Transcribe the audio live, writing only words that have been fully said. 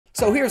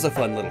So here's a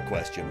fun little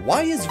question.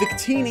 Why is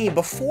Victini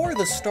before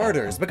the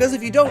starters? Because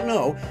if you don't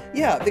know,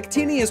 yeah,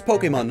 Victini is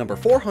Pokemon number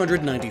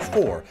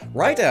 494,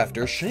 right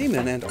after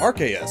Shaman and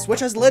Arceus, which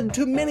has led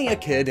to many a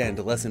kid and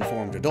less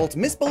informed adult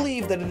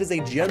misbelieve that it is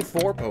a Gen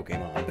 4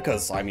 Pokemon.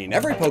 Because, I mean,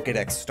 every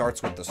Pokedex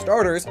starts with the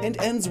starters and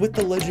ends with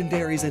the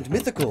legendaries and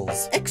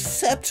mythicals,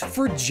 except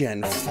for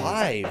Gen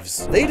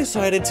 5s. They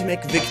decided to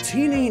make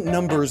Victini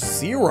Number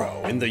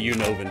 0 in the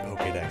Unova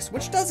Pokedex,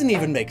 which doesn't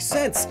even make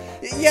sense.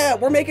 Yeah,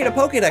 we're making a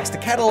Pokedex to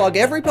catalog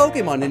every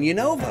Pokemon in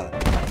Unova.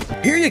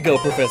 Here you go,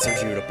 Professor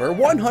Juniper.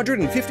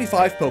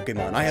 155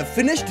 Pokemon. I have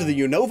finished the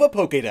Unova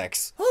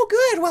Pokedex. Oh,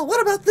 good. Well,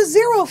 what about the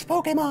 0th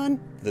Pokemon?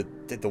 The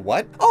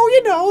what? Oh,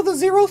 you know, the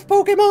 0th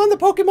Pokemon, the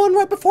Pokemon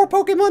right before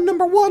Pokemon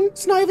number 1,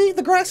 Snivy,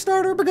 the grass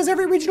starter, because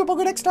every regional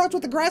Pokedex starts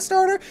with the grass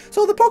starter.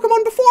 So the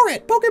Pokemon before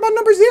it, Pokemon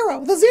number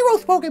 0, the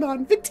 0th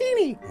Pokemon,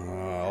 Victini.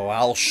 Oh,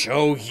 I'll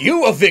show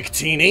you a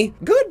Victini.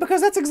 Good,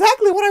 because that's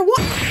exactly what I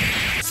want.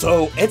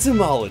 So,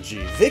 etymology.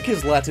 Vic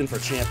is Latin for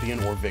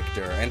champion or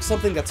victor, and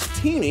something that's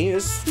teeny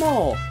is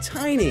small,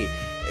 tiny.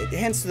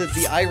 Hence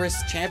the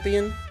Iris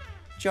champion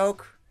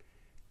joke.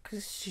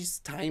 Because she's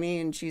tiny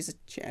and she's a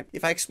champ.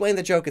 If I explain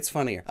the joke, it's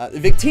funnier.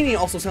 Victini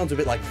also sounds a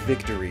bit like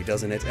victory,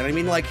 doesn't it? And I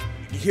mean, like,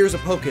 here's a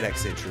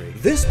Pokedex entry.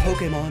 This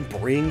Pokemon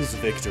brings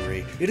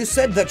victory. It is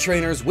said that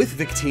trainers with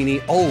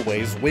Victini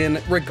always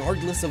win,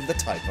 regardless of the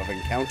type of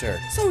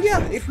encounter. So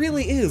yeah, it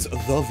really is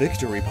the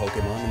victory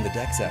Pokemon in the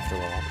Dex after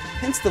all.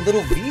 Hence the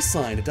little V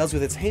sign it does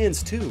with its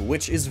hands too,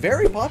 which is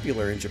very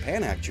popular in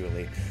Japan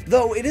actually.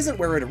 Though it isn't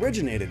where it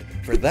originated.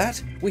 For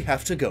that, we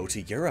have to go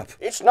to Europe.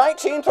 It's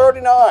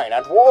 1939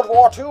 and World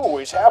War II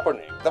is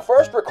happening. The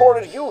first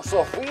recorded use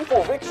of V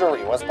for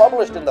Victory was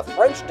published in the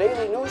French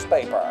daily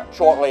newspaper.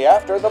 Shortly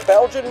after, the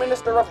Belgian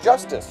Minister of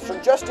Justice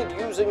suggested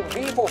using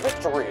V for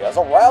Victory as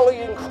a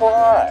rallying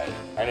cry,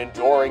 an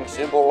enduring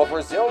symbol of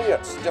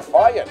resilience,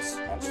 defiance,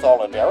 and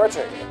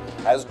solidarity.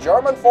 As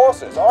German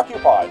forces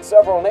occupied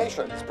several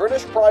nations,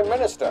 British Prime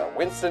Minister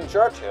Winston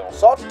Churchill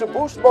sought to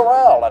boost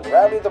morale and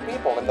rally the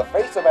people in the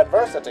face of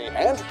adversity,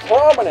 and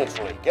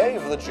prominently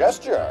gave the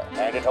gesture.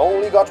 And it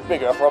only got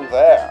bigger from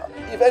there.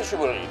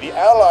 Eventually, the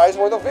Allies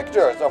were the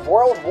victors of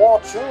World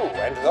War II,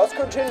 and thus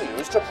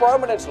continues to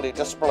prominently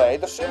display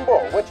the symbol,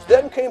 which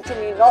then came to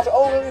mean not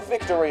only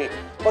victory,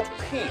 but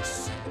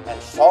peace and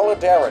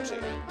solidarity,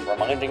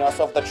 reminding us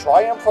of the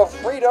triumph of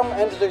freedom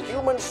and the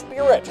human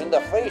spirit in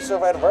the face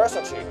of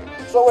adversity.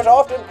 So it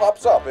often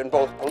pops up in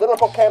both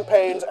political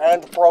campaigns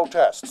and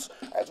protests,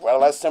 as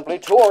well as simply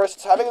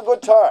tourists having a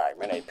good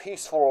time in a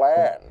peaceful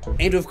land.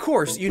 And of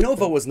course,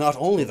 Unova was not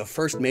only the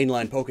first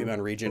mainline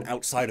Pokemon region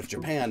outside of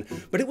Japan,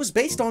 but it was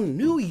based on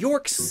New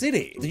York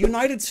City, the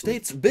United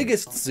States'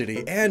 biggest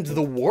city and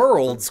the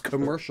world's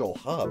commercial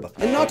hub.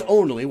 And not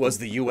only was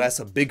the US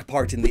a big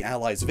part in the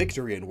Allies'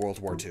 victory in World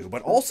War II,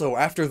 but also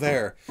after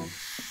their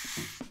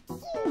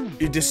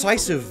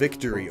decisive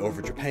victory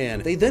over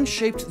Japan, they then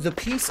shaped the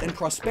peace and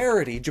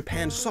prosperity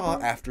Japan saw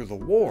after the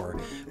war.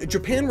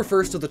 Japan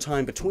refers to the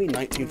time between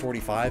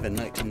 1945 and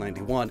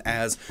 1991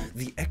 as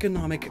the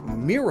economic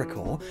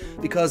miracle,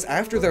 because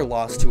after their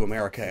loss to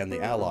America and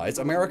the Allies,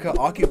 America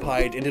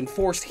occupied and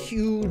enforced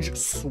huge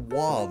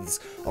swaths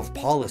of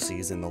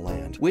policies in the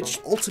land, which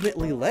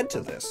ultimately led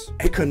to this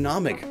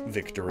economic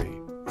victory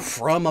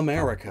from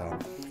America,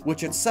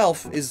 which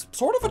itself is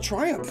sort of a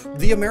triumph.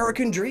 The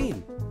American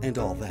dream. And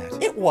all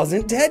that. It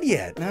wasn't dead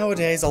yet.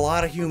 Nowadays, a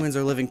lot of humans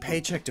are living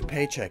paycheck to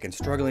paycheck and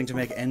struggling to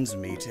make ends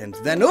meet, and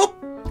then, oop!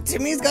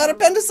 Timmy's got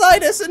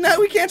appendicitis, and now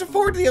we can't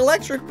afford the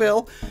electric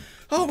bill.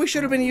 Oh, we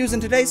should have been using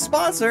today's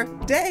sponsor,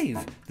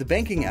 Dave, the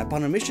banking app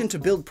on a mission to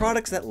build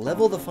products that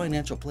level the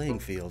financial playing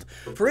field.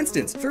 For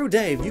instance, through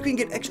Dave, you can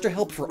get extra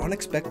help for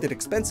unexpected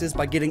expenses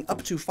by getting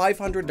up to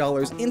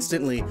 $500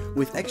 instantly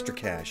with extra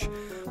cash.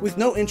 With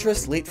no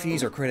interest, late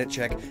fees, or credit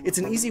check, it's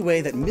an easy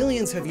way that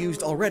millions have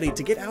used already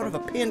to get out of a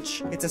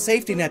pinch. It's a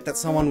safety net that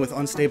someone with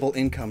unstable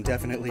income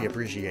definitely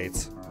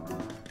appreciates.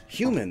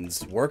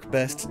 Humans work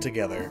best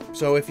together,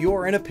 so if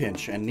you're in a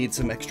pinch and need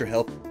some extra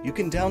help, you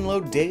can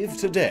download Dave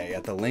today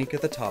at the link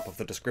at the top of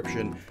the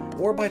description,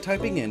 or by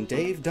typing in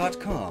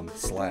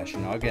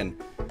dave.com/noggin.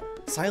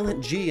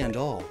 Silent G and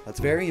all.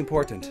 That's very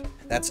important.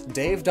 That's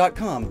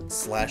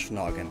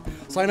dave.com/noggin.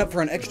 Sign up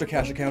for an extra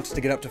cash account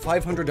to get up to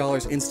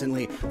 $500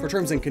 instantly. For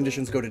terms and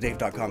conditions, go to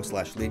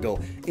dave.com/legal.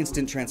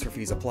 Instant transfer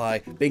fees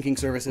apply. Banking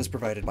services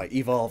provided by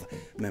Evolve.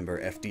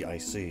 Member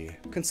FDIC.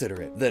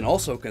 Consider it. Then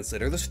also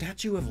consider the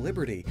Statue of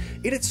Liberty.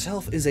 It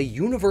itself is a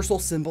universal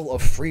symbol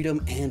of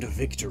freedom and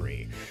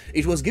victory.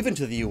 It was given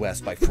to the US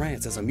by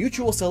France as a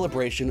mutual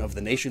celebration of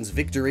the nation's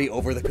victory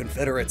over the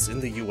Confederates in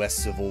the US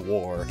Civil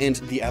War, and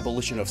the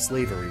abolition of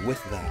slavery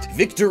with that.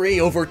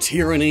 Victory over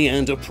tyranny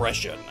and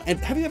oppression. And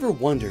have you ever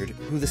wondered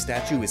who the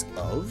statue is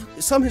of?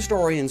 Some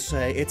historians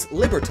say it's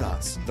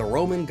Libertas, the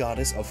Roman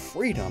goddess of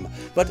freedom,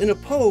 but in a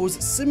pose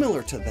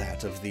similar to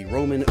that of the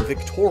Roman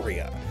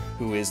Victoria.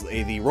 who is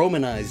the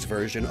Romanized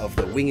version of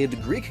the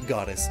winged Greek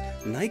goddess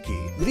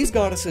Nike. These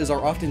goddesses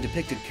are often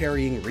depicted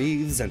carrying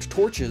wreaths and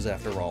torches,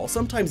 after all,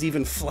 sometimes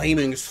even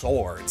flaming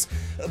swords.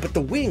 But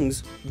the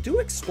wings do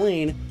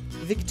explain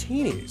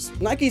Victini's.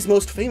 Nike's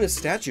most famous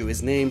statue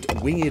is named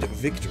Winged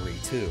Victory,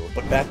 too.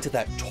 But back to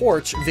that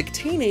torch,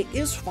 Victini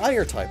is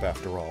fire type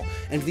after all,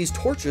 and these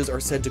torches are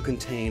said to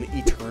contain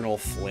eternal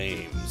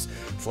flames.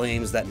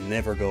 Flames that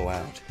never go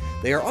out.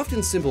 They are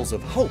often symbols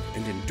of hope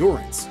and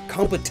endurance,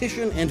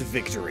 competition and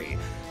victory.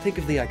 Think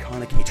of the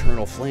iconic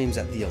eternal flames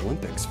at the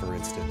Olympics, for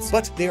instance.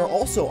 But they are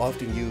also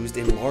often used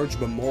in large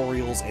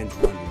memorials and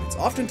monuments,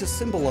 often to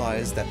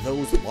symbolize that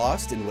those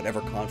lost in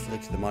whatever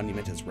conflict the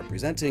monument is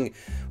representing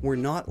were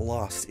not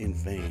lost in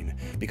vain,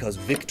 because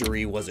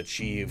victory was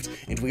achieved,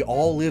 and we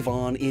all live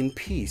on in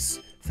peace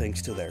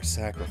thanks to their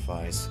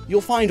sacrifice. You'll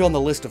find on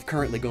the list of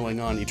currently going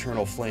on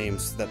eternal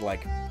flames that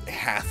like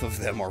half of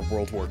them are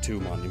World War II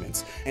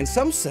monuments. And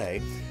some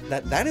say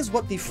that that is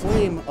what the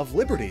flame of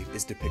liberty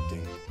is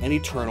depicting, an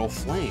eternal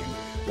flame,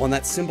 one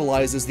that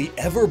symbolizes the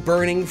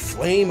ever-burning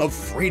flame of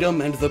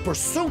freedom and the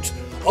pursuit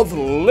of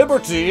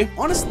liberty.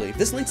 Honestly,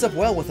 this links up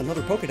well with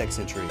another Pokedex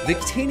entry.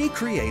 Victini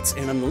creates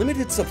an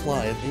unlimited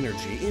supply of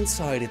energy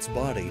inside its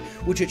body,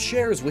 which it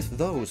shares with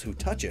those who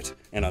touch it.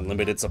 An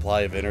unlimited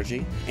supply of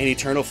energy? An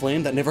eternal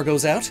flame that never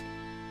goes out?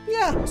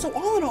 Yeah, so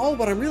all in all,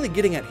 what I'm really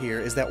getting at here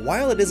is that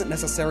while it isn't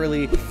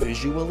necessarily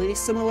visually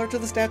similar to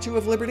the Statue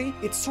of Liberty,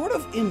 it sort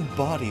of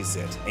embodies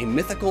it. A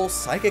mythical,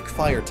 psychic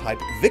fire-type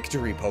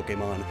victory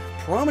Pokemon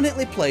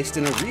prominently placed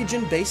in a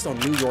region based on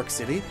New York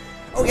City.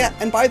 Oh yeah,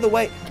 and by the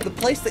way, the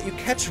place that you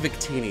catch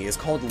Victini is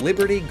called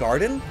Liberty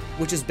Garden,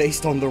 which is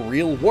based on the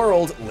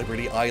real-world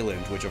Liberty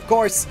Island, which of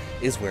course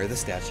is where the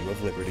Statue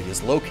of Liberty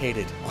is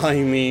located. I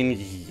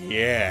mean,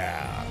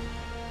 yeah.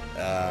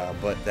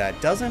 But that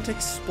doesn't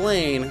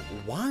explain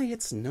why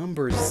it's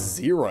number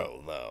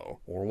 0, though.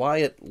 Or why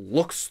it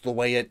looks the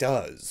way it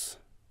does.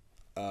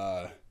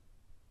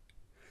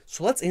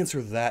 So let's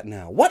answer that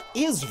now. What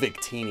is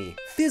Victini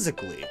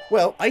physically?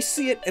 Well, I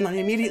see it and I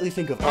immediately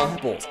think of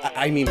apples.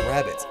 I mean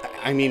rabbits.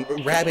 I mean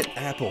rabbit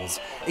apples.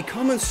 A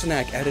common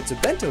snack added to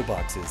bento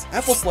boxes.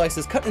 Apple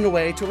slices cut in a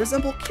way to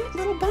resemble cute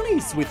little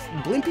bunnies with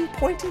blimpy,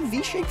 pointy,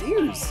 V-shaped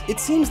ears. It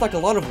seems like a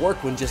lot of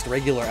work when just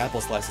regular apple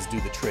slices do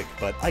the trick,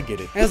 but I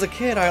get it. As a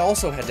kid, I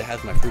also had to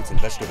have my fruits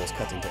and vegetables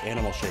cut into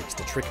animal shapes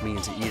to trick me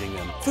into eating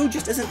them. Food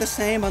just isn't the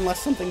same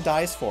unless something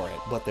dies for it.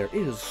 But there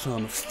is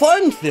some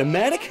fun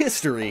thematic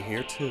history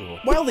here too.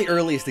 While the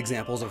earliest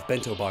examples of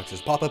bento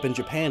boxes pop up in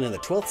Japan in the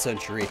 12th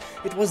century,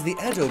 it was the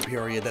Edo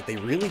period that they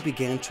really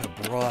began to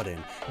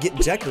broaden, get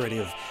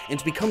decorative,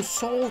 and become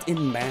sold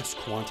in mass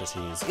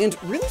quantities,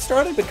 and really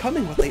started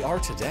becoming what they are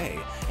today.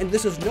 And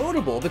this is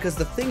notable because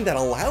the thing that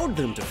allowed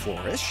them to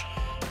flourish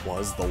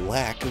was the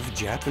lack of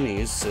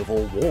Japanese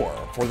civil war,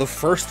 for the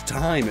first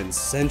time in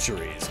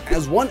centuries.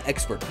 As one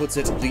expert puts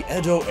it, the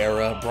Edo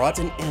era brought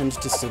an end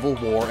to civil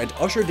war and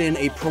ushered in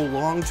a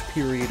prolonged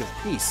period of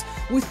peace.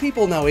 With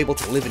people now able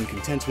to live in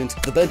contentment,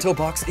 the bento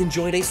box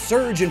enjoyed a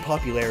surge in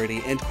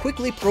popularity and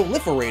quickly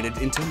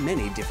proliferated into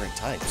many different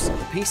types.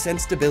 The peace and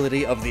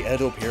stability of the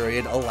Edo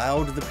period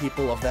allowed the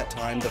people of that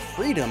time the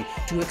freedom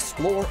to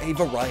explore a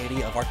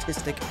variety of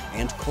artistic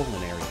and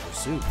culinary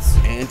pursuits.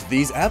 And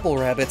these apple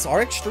rabbits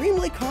are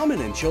extremely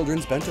common in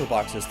children's bento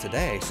boxes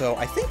today, so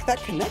I think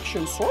that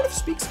connection sort of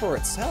speaks for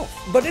itself.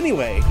 But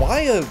anyway,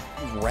 why a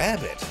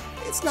rabbit?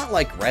 It's not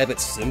like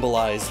rabbits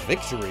symbolize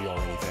victory or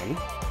anything.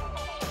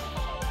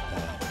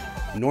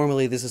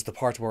 Normally this is the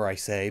part where I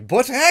say,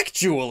 but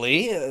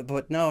actually,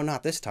 but no,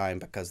 not this time,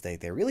 because they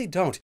really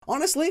don't.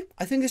 Honestly,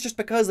 I think it's just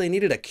because they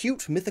needed a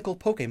cute mythical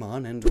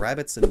Pokemon, and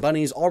rabbits and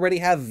bunnies already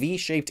have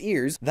V-shaped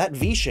ears. That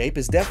V-shape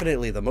is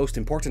definitely the most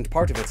important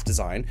part of its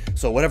design,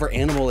 so whatever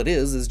animal it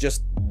is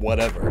just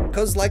whatever.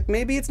 Cause like,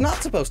 maybe it's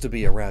not supposed to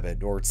be a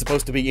rabbit, or it's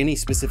supposed to be any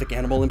specific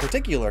animal in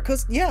particular,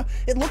 cause yeah,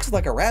 it looks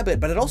like a rabbit,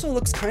 but it also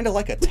looks kinda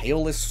like a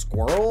tailless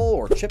squirrel,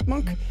 or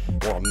chipmunk,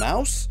 or a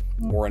mouse,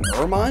 or an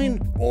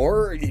ermine,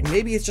 or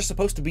maybe it's just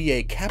supposed to be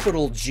a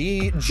capital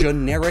G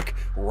generic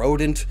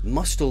rodent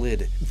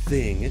mustelid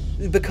thing,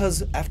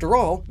 because after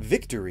all,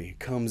 victory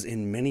comes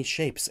in many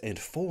shapes and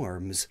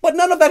forms. But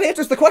none of that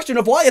answers the question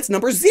of why it's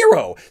number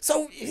 0.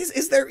 So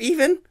is there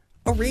even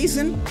a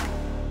reason?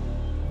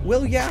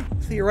 Well, yeah,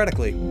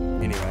 theoretically.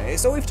 Anyway,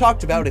 so we've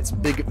talked about its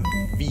big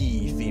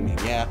V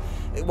theming, yeah?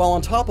 Well,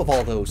 on top of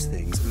all those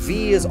things,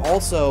 V is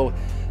also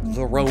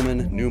the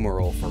Roman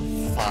numeral for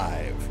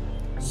 5.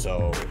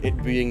 So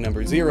it being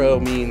number 0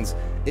 means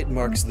it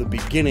marks the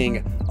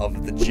beginning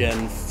of the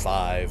Gen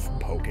 5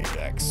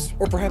 Pokedex.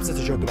 Or perhaps it's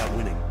a joke about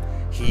winning.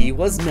 He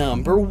was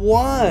number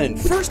 1!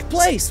 First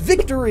place,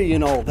 victory,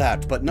 and all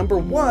that, but number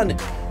 1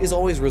 is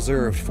always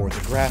reserved for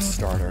the grass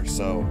starter,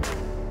 so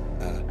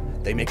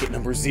they make it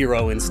number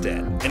 0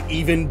 instead. An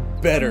even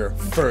better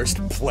first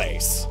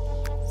place.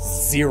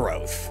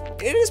 0th.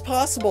 It is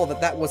possible that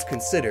that was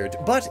considered,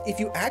 but if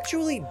you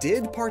actually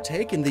did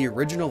partake in the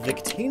original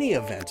Victini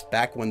event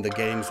back when the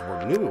games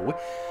were new,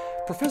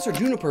 Professor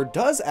Juniper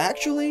does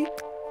actually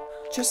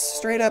just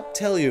straight up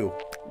tell you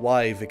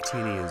why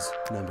Victini is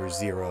number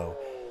 0.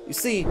 You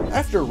see,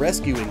 after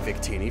rescuing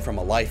Victini from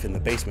a life in the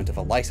basement of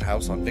a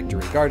lighthouse on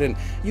Victory Garden,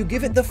 you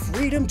give it the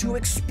freedom to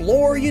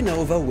explore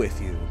Unova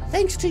with you.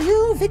 Thanks to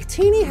you,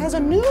 Victini has a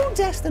new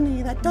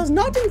destiny that does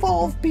not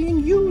involve being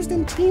used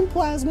in Team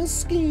Plasma's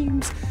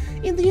schemes.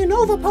 In the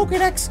Unova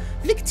Pokedex,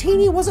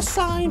 Victini was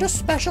assigned a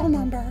special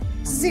number,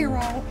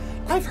 0.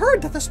 I've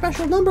heard that the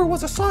special number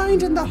was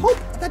assigned in the hope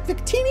that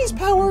Victini's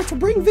power to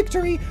bring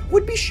victory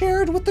would be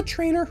shared with the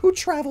trainer who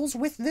travels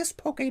with this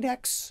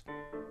Pokedex.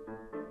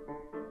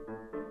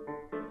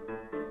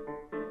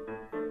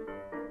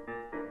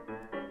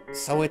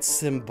 So it's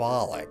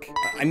symbolic.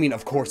 I mean,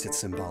 of course it's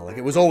symbolic.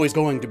 It was always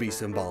going to be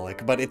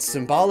symbolic, but it's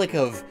symbolic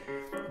of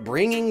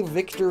bringing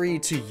victory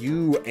to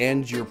you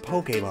and your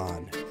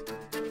Pokemon.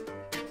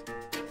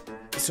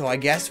 So I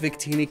guess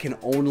Victini can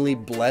only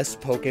bless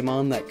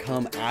Pokemon that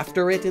come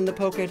after it in the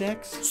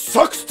Pokedex?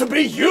 Sucks to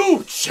be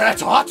you,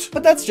 Chatot!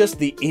 But that's just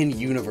the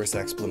in-universe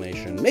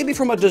explanation. Maybe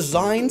from a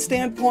design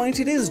standpoint,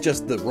 it is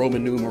just the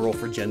Roman numeral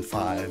for Gen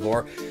 5,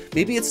 or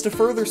maybe it's to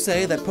further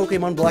say that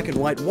Pokemon Black and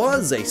White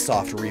was a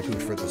soft reboot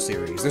for the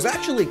series. There's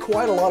actually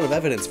quite a lot of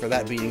evidence for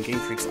that being Game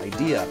Freak's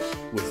idea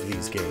with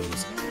these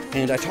games.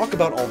 And I talk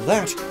about all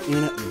that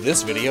in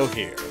this video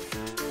here.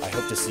 I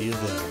hope to see you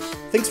there.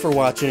 Thanks for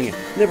watching,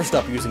 never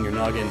stop using your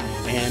noggin,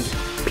 and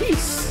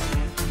peace!